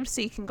saved,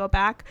 so you can go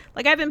back.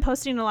 Like, I've been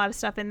posting a lot of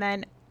stuff, and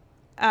then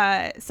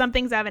some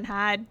things I haven't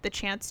had the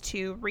chance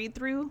to read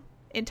through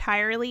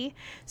entirely,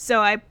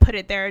 so I put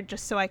it there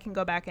just so I can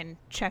go back and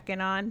check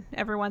in on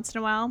every once in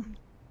a while.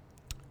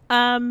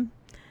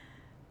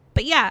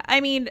 But yeah,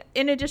 I mean,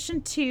 in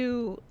addition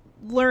to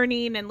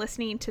learning and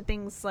listening to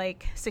things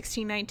like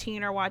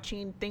 1619 or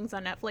watching things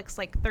on Netflix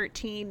like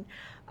 13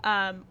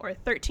 or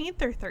 13th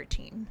or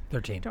 13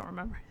 don't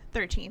remember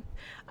 13th,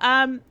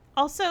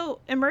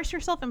 also immerse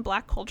yourself in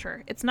Black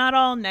culture. It's not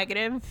all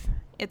negative.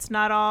 It's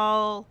not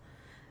all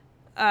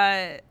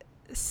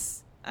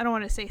I don't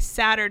want to say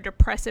sad or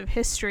depressive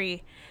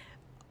history.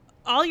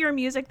 All your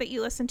music that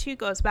you listen to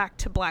goes back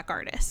to Black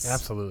artists.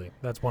 Absolutely.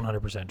 That's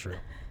 100% true.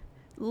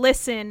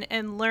 Listen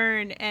and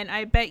learn, and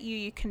I bet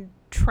you can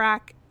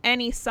track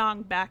any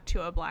song back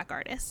to a Black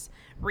artist.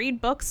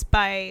 Read books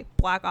by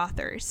Black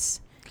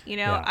authors.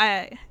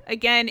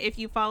 Again, if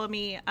you follow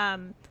me,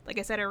 like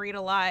I said, I read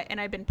a lot, and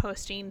I've been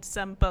posting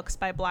some books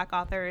by Black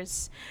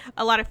authors,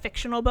 a lot of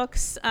fictional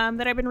books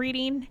that I've been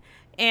reading.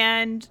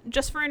 And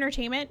just for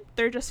entertainment,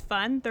 they're just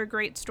fun. They're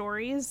great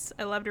stories.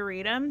 I love to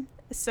read them.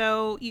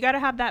 So you got to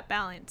have that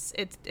balance.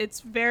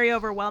 It's very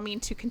overwhelming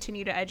to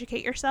continue to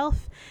educate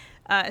yourself,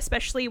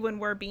 especially when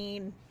we're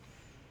being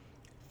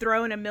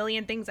thrown a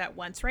million things at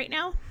once right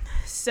now.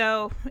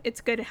 So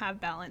it's good to have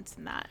balance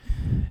in that.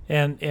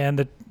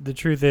 And the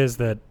truth is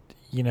that,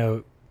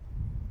 the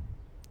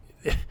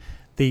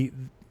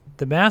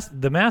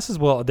masses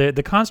will,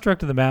 the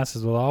construct of the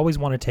masses will always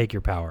want to take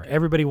your power.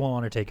 Everybody will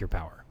want to take your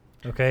power.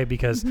 Okay,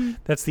 because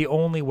that's the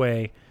only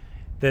way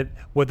that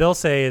what they'll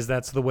say is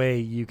that's the way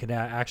you can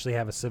actually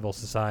have a civil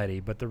society.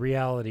 But the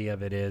reality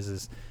of it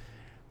is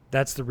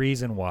that's the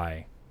reason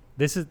why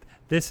this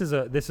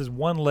is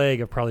one leg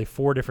of probably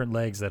 4 different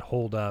legs that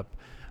hold up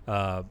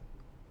the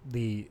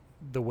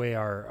way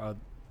our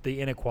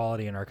the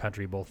inequality in our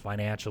country, both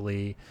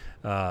financially,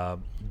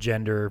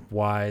 gender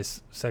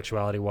wise,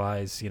 sexuality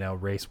wise,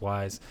 race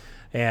wise,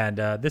 and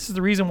this is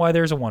the reason why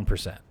there's a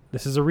 1%.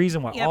 This is a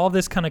reason why all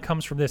this kind of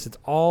comes from this. It's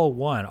all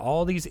one.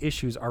 All these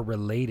issues are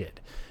related.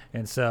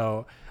 And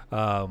so,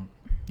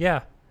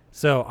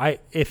 So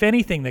if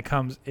anything that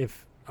comes,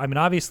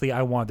 obviously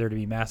I want there to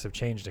be massive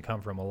change to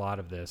come from a lot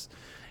of this.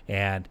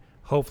 And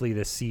hopefully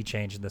this sea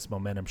change and this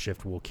momentum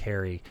shift will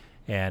carry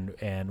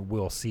and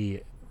we'll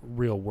see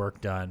real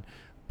work done.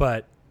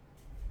 But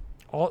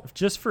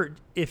just for,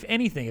 if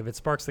anything, if it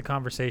sparks the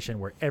conversation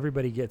where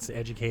everybody gets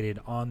educated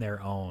on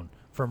their own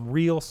from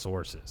real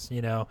sources,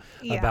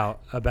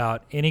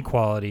 about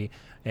inequality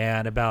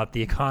and about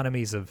the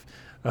economies of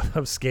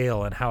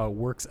scale and how it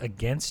works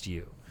against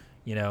you.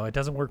 It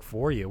doesn't work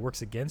for you; it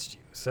works against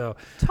you. So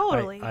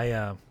Totally.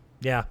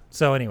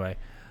 So anyway,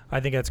 I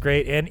think that's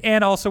great,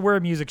 and also we're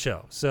a music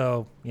show,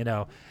 so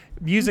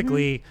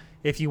musically,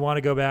 if you want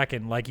to go back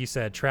and, like you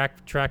said,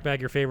 track back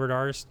your favorite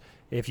artist.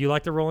 If you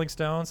like the Rolling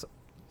Stones,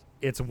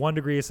 it's 1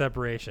 degree of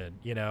separation.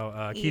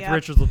 Keith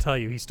Richards will tell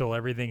you he stole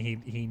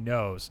everything he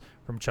knows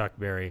from Chuck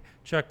Berry.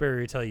 Chuck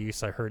Berry will tell you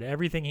he heard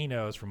everything he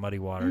knows from Muddy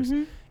Waters.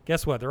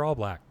 Guess what? They're all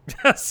black.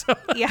 So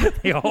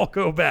they all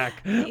go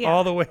back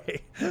all the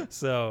way.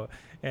 So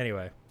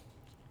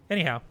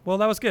anyhow, well,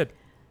 that was good.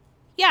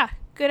 Yeah,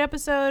 good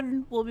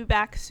episode. We'll be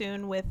back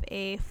soon with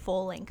a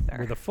full lengther.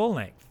 With a full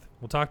length.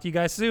 We'll talk to you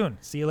guys soon.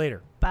 See you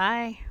later.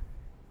 Bye.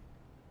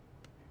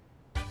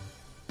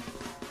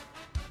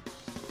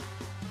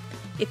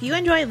 If you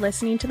enjoyed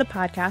listening to the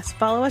podcast,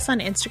 follow us on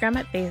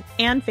Instagram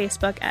and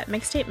Facebook at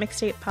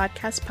Mixtape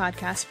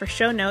Podcast for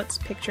show notes,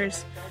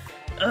 pictures.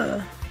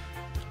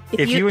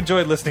 If you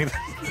enjoyed listening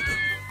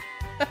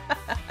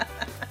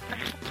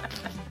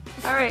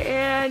All right,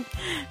 and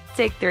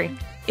take 3.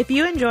 If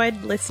you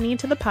enjoyed listening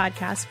to the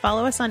podcast,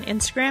 follow us on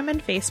Instagram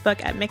and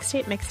Facebook at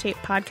Mixtape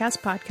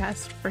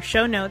Podcast for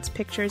show notes,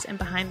 pictures, and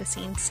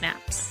behind-the-scenes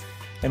snaps.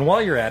 And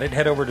while you're at it,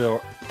 head over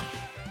to...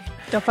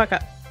 Don't fuck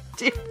up.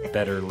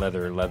 Better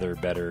leather,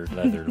 better.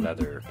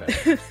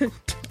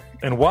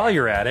 And while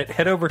you're at it,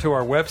 head over to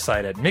our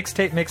website at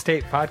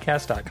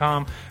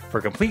mixtapepodcast.com for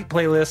complete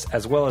playlists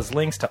as well as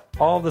links to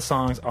all the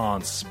songs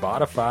on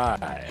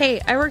Spotify. Hey,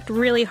 I worked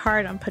really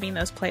hard on putting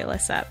those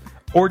playlists up.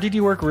 Or did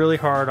you work really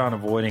hard on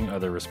avoiding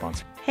other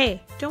responsibilities?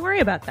 Hey, don't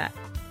worry about that.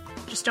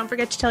 Just don't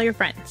forget to tell your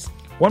friends.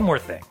 One more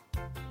thing.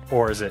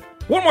 Or is it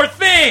one more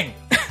thing?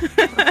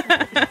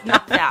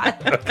 Not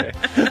that.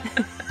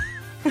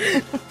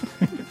 Okay.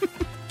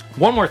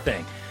 One more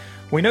thing.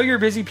 We know you're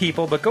busy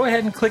people, but go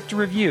ahead and click to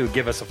review.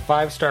 Give us a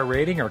 5-star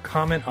rating or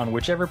comment on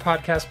whichever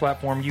podcast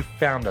platform you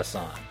found us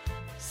on.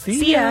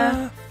 See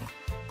ya.